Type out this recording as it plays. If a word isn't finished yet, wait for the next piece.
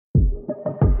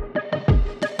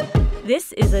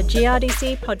This is a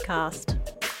GRDC podcast.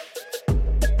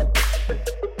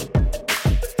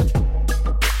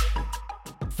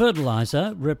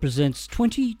 Fertiliser represents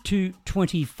 20 to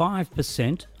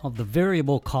 25% of the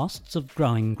variable costs of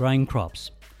growing grain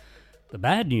crops. The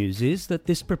bad news is that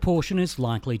this proportion is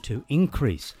likely to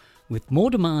increase, with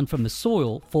more demand from the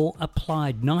soil for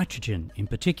applied nitrogen in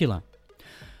particular.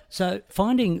 So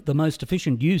finding the most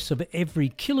efficient use of every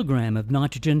kilogram of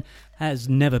nitrogen has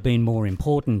never been more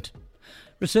important.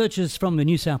 Researchers from the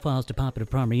New South Wales Department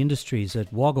of Primary Industries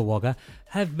at Wagga Wagga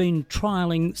have been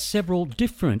trialling several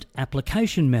different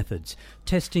application methods,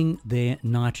 testing their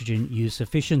nitrogen use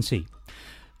efficiency.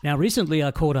 Now, recently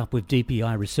I caught up with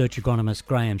DPI research agronomist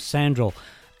Graham Sandrell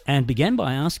and began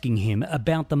by asking him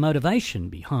about the motivation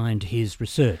behind his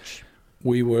research.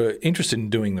 We were interested in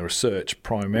doing the research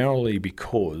primarily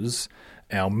because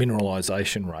our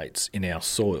mineralisation rates in our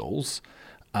soils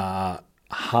are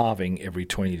halving every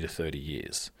 20 to 30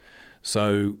 years.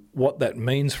 So what that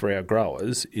means for our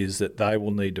growers is that they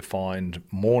will need to find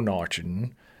more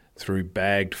nitrogen through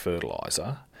bagged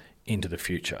fertiliser into the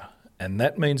future. And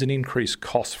that means an increased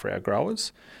cost for our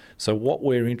growers. So what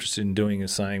we're interested in doing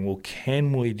is saying, well,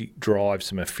 can we drive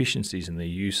some efficiencies in the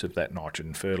use of that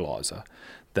nitrogen fertiliser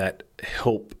that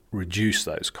help reduce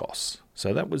those costs?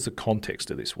 So that was the context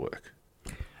of this work.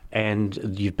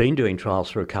 And you've been doing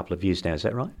trials for a couple of years now, is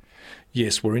that right?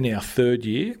 Yes, we're in our third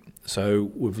year.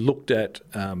 So we've looked at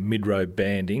mid-row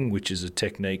banding, which is a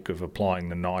technique of applying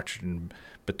the nitrogen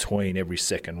between every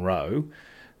second row.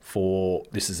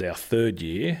 This is our third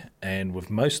year, and we've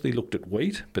mostly looked at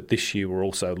wheat, but this year we're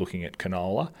also looking at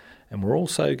canola, and we're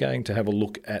also going to have a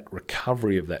look at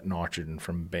recovery of that nitrogen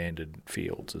from banded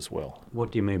fields as well.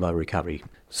 What do you mean by recovery?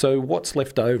 So what's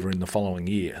left over in the following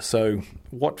year? So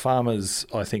what farmers,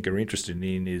 I think, are interested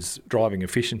in is driving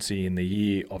efficiency in the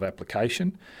year of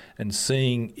application and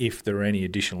seeing if there are any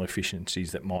additional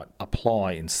efficiencies that might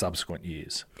apply in subsequent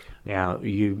years. Now,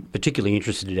 you're particularly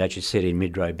interested, as you said, in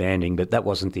mid-row banding, but that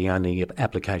wasn't the only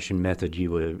application method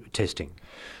you were testing.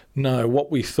 No, what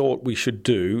we thought we should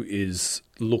do is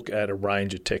look at a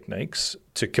range of techniques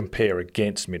to compare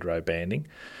against mid-row banding.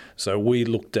 So we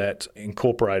looked at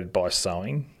incorporated by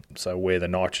sowing, so where the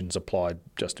nitrogen's applied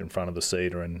just in front of the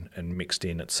seeder and mixed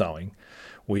in at sowing.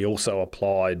 We also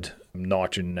applied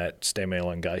nitrogen at stem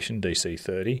elongation,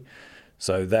 DC30.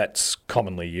 So that's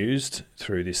commonly used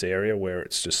through this area where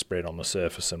it's just spread on the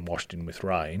surface and washed in with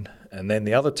rain. And then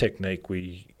the other technique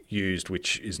we used,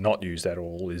 which is not used at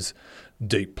all, is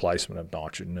deep placement of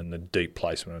nitrogen. And the deep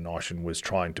placement of nitrogen was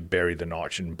trying to bury the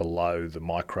nitrogen below the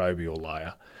microbial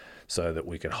layer so that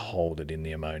we could hold it in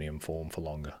the ammonium form for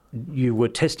longer. You were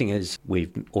testing, as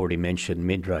we've already mentioned,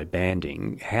 mid-row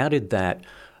banding. How did that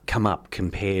come up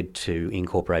compared to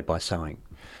incorporate by sowing?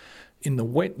 In the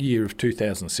wet year of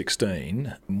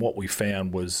 2016, what we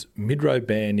found was mid-row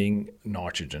banding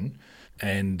nitrogen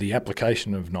and the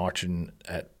application of nitrogen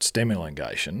at stem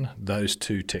elongation. Those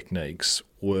two techniques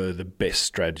were the best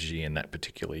strategy in that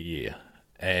particular year,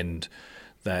 and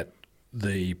that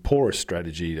the poorest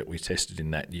strategy that we tested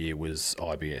in that year was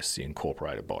IBS, the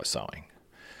incorporated by sowing.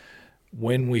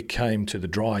 When we came to the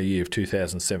dry year of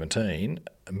 2017,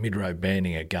 mid-row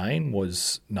banding again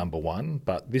was number one,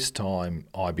 but this time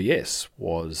IBS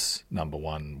was number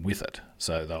one with it.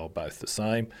 So they were both the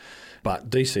same. But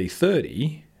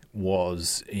DC30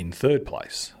 was in third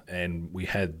place, and we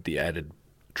had the added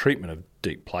treatment of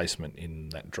deep placement in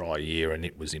that dry year, and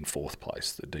it was in fourth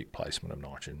place, the deep placement of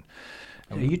nitrogen.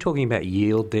 Are you talking about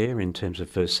yield there in terms of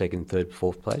first, second, third,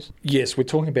 fourth place? Yes, we're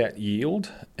talking about yield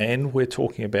and we're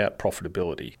talking about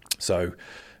profitability. So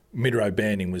mid-row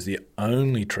banding was the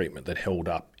only treatment that held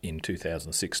up in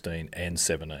 2016 and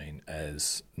 17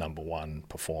 as number one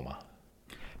performer.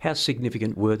 How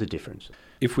significant were the differences?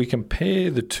 If we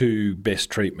compare the two best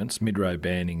treatments, mid-row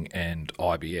banding and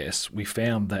IBS, we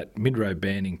found that mid-row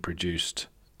banding produced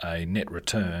a net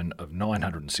return of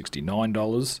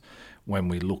 $969 when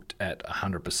we looked at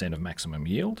 100% of maximum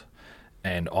yield,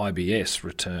 and IBS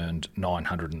returned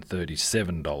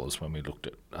 $937 when we looked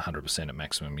at 100% of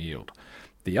maximum yield.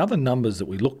 The other numbers that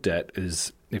we looked at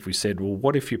is if we said, well,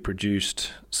 what if you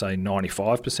produced, say,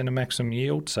 95% of maximum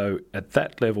yield? So at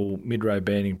that level, mid-row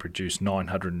banding produced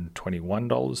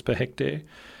 $921 per hectare,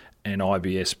 and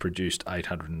IBS produced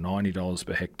 $890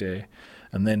 per hectare.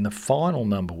 And then the final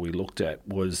number we looked at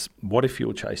was, what if you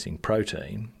were chasing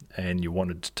protein and you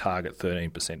wanted to target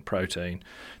 13% protein?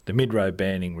 The mid-row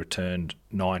banding returned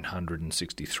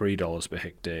 $963 per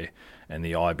hectare, and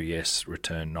the IBS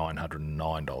returned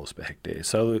 $909 per hectare.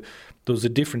 So there was a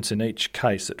difference in each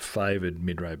case that favoured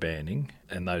mid-row banding,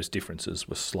 and those differences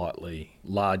were slightly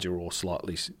larger or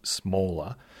slightly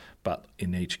smaller but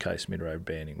in each case mid-row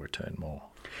banding returned more.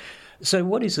 So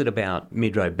what is it about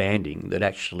mid-row banding that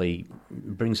actually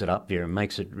brings it up there and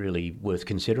makes it really worth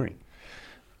considering?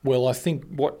 Well, I think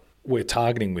what we're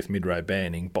targeting with mid-row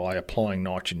banding by applying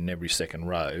nitrogen in every second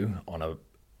row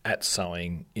at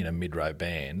sowing in a mid-row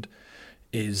band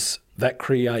is that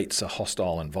creates a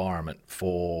hostile environment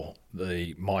for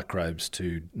the microbes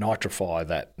to nitrify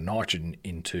that nitrogen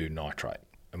into nitrate.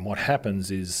 And what happens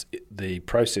is the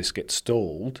process gets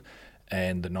stalled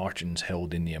and the nitrogen's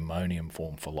held in the ammonium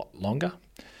form for a lot longer.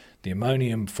 The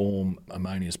ammonium form,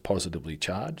 ammonia is positively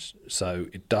charged, so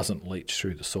it doesn't leach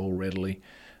through the soil readily.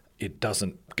 It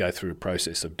doesn't go through a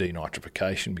process of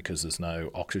denitrification because there's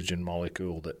no oxygen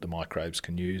molecule that the microbes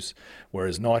can use,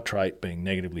 whereas nitrate, being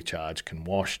negatively charged, can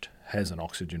wash, has an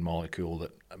oxygen molecule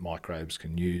that microbes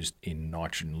can use in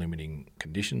nitrogen-limiting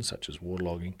conditions such as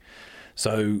waterlogging.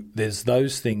 So there's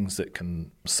those things that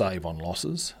can save on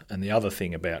losses. And the other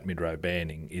thing about mid-row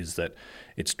banding is that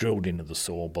it's drilled into the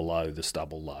soil below the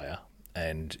stubble layer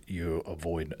and you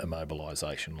avoid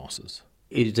immobilisation losses.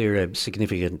 Is there a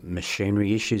significant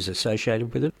machinery issues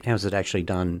associated with it? How is it actually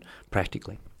done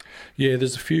practically? Yeah,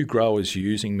 there's a few growers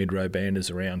using mid-row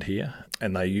banders around here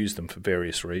and they use them for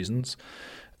various reasons.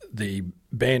 The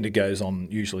bander goes on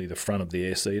usually the front of the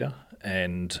air seeder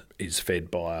and is fed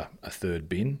by a third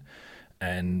bin.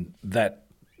 And that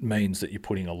means that you're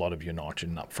putting a lot of your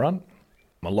nitrogen up front.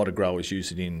 A lot of growers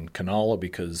use it in canola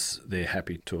because they're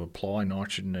happy to apply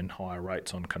nitrogen in higher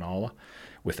rates on canola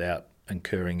without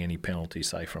incurring any penalty,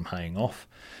 say, from haying off.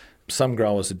 Some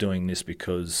growers are doing this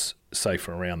because, say,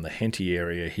 for around the Henty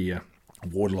area here,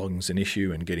 waterlogging's an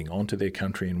issue and getting onto their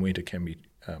country in winter can be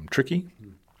tricky.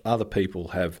 Other people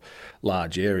have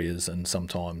large areas and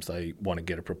sometimes they want to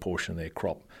get a proportion of their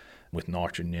crop with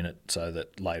nitrogen in it so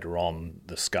that later on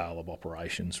the scale of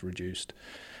operation's reduced.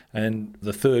 And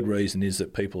the third reason is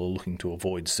that people are looking to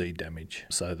avoid seed damage,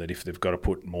 so that if they've got to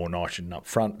put more nitrogen up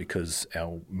front because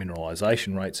our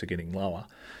mineralisation rates are getting lower,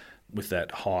 with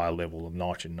that higher level of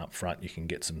nitrogen up front you can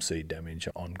get some seed damage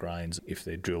on grains if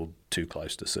they're drilled too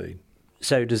close to seed.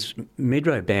 So does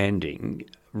mid-row banding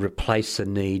replace the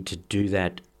need to do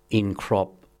that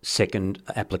in-crop second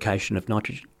application of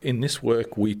nitrogen? In this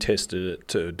work, we tested it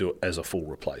to do it as a full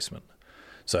replacement.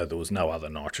 So there was no other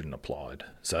nitrogen applied.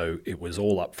 So it was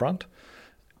all up front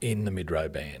in the mid-row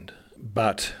band.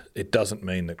 But it doesn't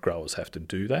mean that growers have to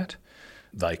do that.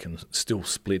 They can still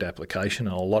split application,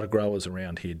 and a lot of growers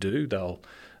around here do. They'll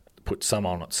put some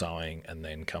on at sowing and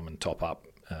then come and top up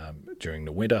during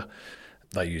the winter.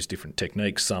 They use different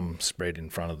techniques. Some spread in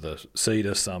front of the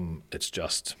seeder, some it's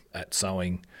just at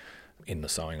sowing in the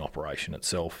sowing operation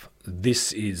itself.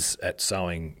 This is at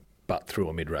sowing but through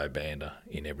a mid-row bander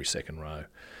in every second row.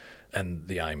 And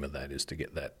the aim of that is to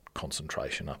get that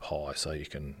concentration up high so you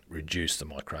can reduce the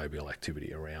microbial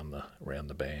activity around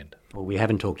the band. Well, we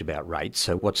haven't talked about rates,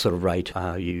 so what sort of rate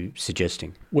are you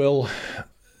suggesting? Well,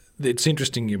 it's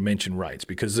interesting you mention rates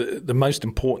because the most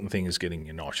important thing is getting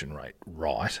your nitrogen rate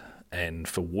right. And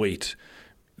for wheat,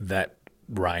 that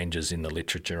ranges in the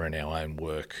literature and our own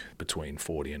work between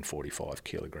 40 and 45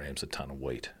 kilograms a tonne of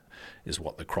wheat is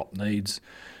what the crop needs.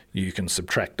 You can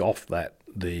subtract off that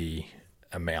the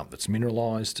amount that's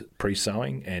mineralised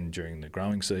pre-sowing and during the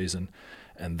growing season,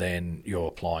 and then you're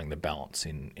applying the balance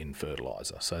in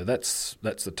fertiliser. So that's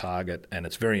the target, and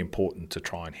it's very important to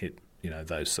try and hit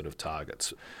those sort of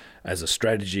targets as a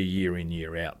strategy year in,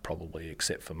 year out, probably,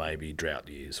 except for maybe drought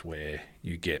years where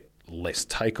you get less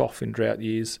takeoff in drought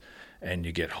years and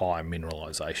you get higher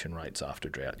mineralisation rates after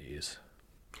drought years.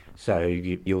 So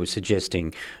you're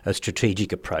suggesting a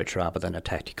strategic approach rather than a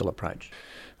tactical approach?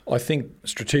 I think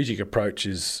strategic approach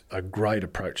is a great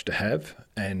approach to have,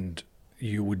 and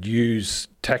you would use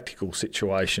tactical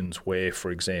situations where,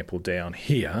 for example, down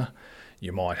here,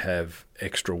 you might have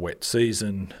extra wet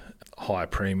season, higher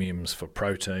premiums for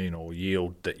protein or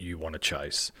yield that you want to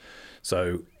chase.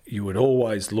 So you would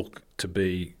always look to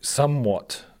be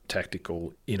somewhat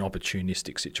tactical in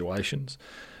opportunistic situations,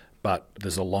 but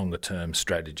there's a longer term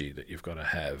strategy that you've got to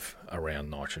have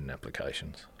around nitrogen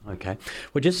applications. Okay.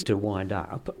 Well, just to wind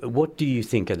up, what do you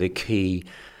think are the key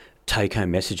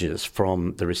take-home messages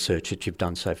from the research that you've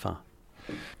done so far?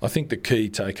 I think the key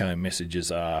take-home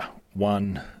messages are,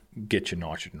 one, get your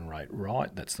nitrogen rate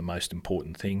right. That's the most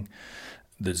important thing.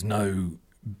 There's no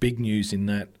big news in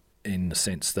that, in the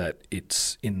sense that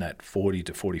it's in that 40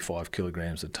 to 45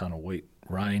 kilograms a tonne of wheat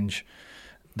range,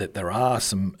 that there are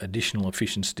some additional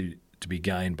efficiency to be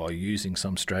gained by using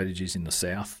some strategies in the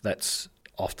south. That's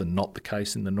often not the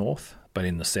case in the north, but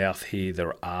in the south here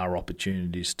there are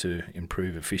opportunities to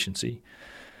improve efficiency.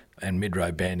 And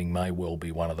mid-row banding may well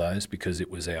be one of those because it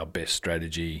was our best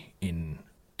strategy in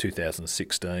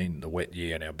 2016, the wet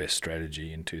year, and our best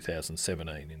strategy in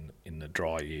 2017 in the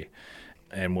dry year.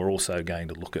 And we're also going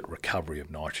to look at recovery of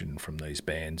nitrogen from these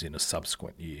bands in a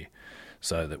subsequent year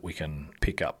so that we can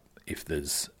pick up if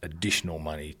there's additional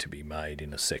money to be made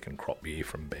in a second crop year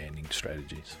from banding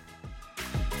strategies.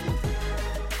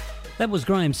 That was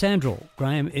Graham Sandrell.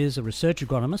 Graham is a research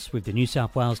agronomist with the New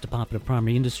South Wales Department of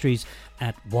Primary Industries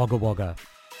at Wagga Wagga.